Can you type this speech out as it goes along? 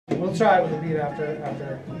We'll try it with a beat after.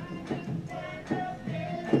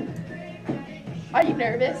 Are you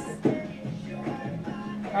nervous?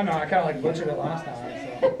 I don't know, I kind of like butchered it last time,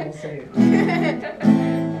 so we'll see.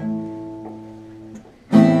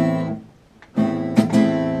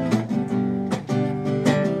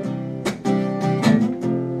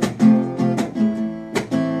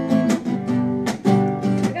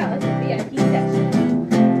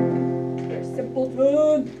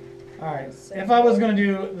 Alright, if I was going to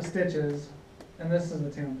do the stitches, and this is the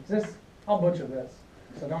tune, I'll butcher this,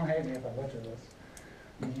 so don't hate me if I butcher this.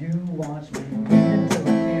 You watch me into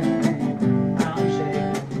the campaign, I'm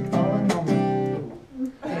shaking, falling on the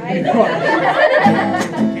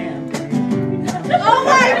Oh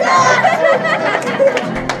my God!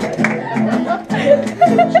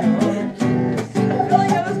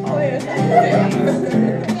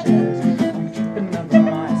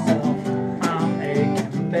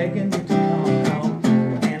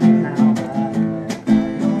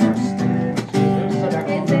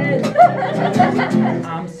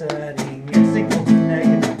 I'm setting x equals to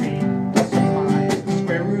negative b plus or minus the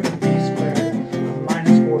square root of b squared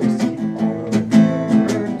minus 4ac all over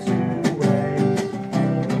 2a.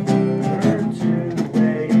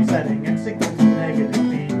 I'm setting x equals to negative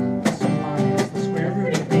b plus or minus the square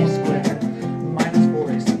root of b squared minus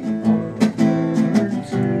 4ac all over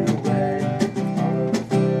 2a.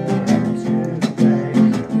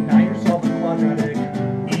 Now you're solving quadratic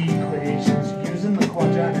equations using the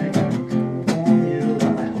quadratic.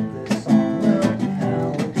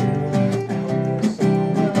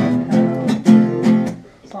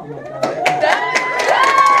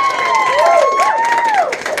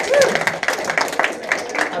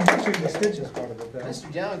 The stitches part of it, though. Mr.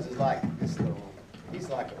 Jones is like this little, he's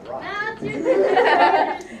like a rock. I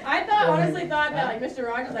honestly thought that like Mr.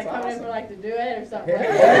 Rogers like coming in for like to do it or something.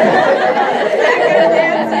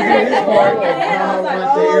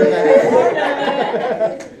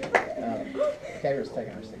 Cater's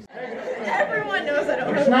taking her 6. Everyone knows I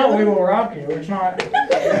don't. It's not We Will Rock You. It's not.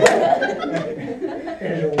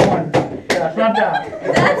 It's one. Yeah, it's not that.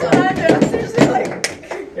 That's what I'm doing. I'm seriously like.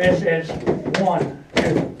 It's 1, 2,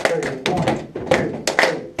 3, 1, 2, 3.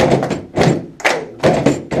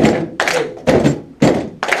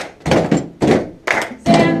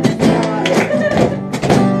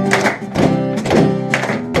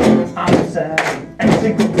 I'm setting x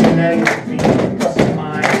equals to negative b plus or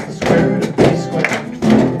minus the square root of b squared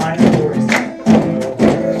minus 4ac.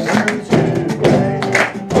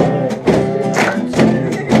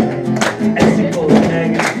 X equals to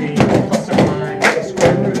negative b plus or minus the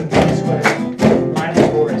square root of b squared minus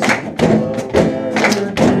 4ac.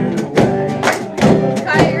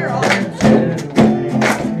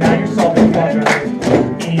 Now you're solving quadratic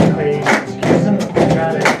equations using the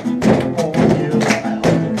quadratic formula.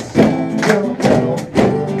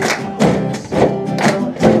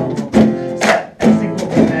 Set x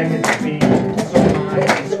equals to negative b plus or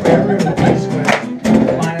minus the square root of b squared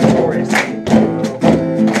minus 4ac.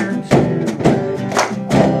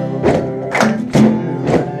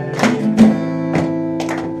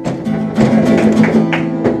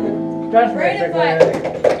 That's Great basically advice. it.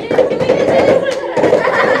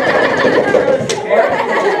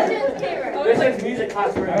 This is music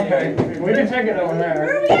class for Okay, we can take it over there.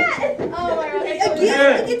 Where are we at? Oh my God.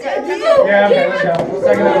 Again? It's again? Yeah, okay, let's go. Let's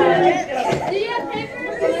take it over there. Do you have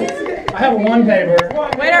papers? I have one paper.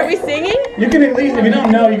 Wait, are we singing? You can at least, if you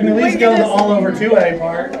don't know, you can at least go to the all over 2A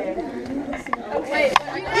part. Wait.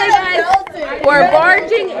 Hey guys, we're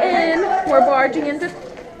barging in. We're barging into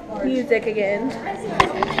music again.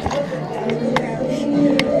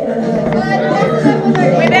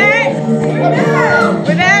 We back?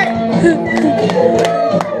 We back?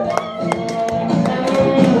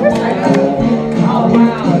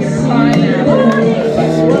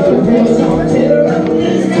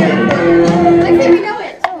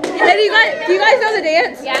 Hey, do you guys know the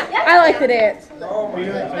dance? Yeah. I like the dance. Okay,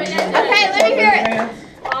 let me hear it.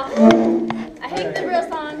 I hate the real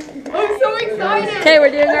song. I'm so excited. Okay,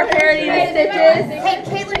 we're doing our parody of stitches. Hey,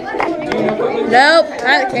 Caitlin. Nope,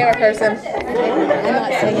 not a camera person. I'm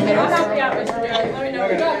not singing it.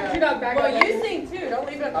 Well, you sing too. Don't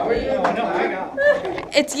leave it up to me.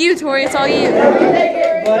 It's you, Tori. It's all you.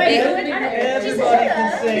 Everybody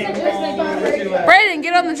can sing all over 2A. Brayden,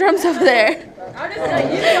 get on the drums over there. I'll just tell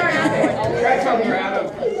you start after.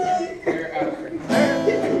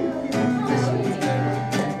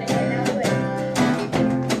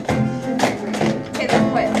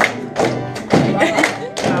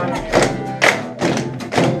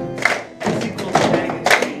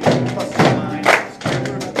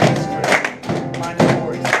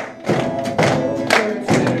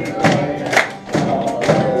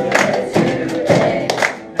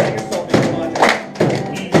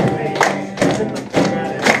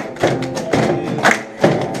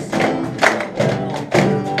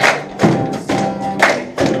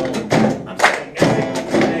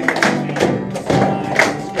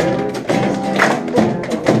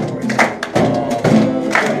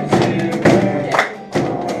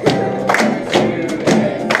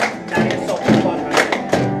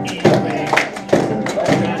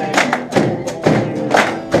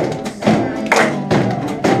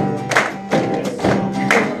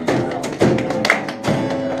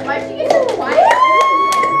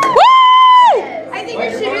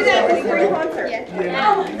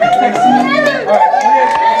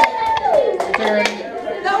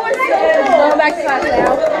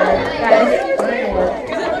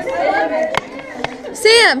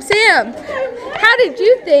 Sam, how did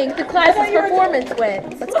you think the class's performance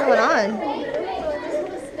went? What's going on?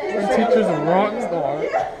 The teacher's a rock star.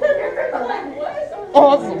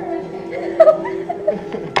 Awesome.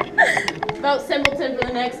 Vote Simpleton for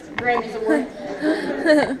the next Grammys Award.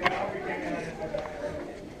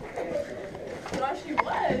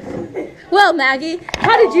 Well, Maggie,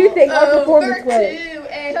 how did you think our performance went?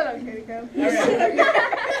 Shut up, Katie.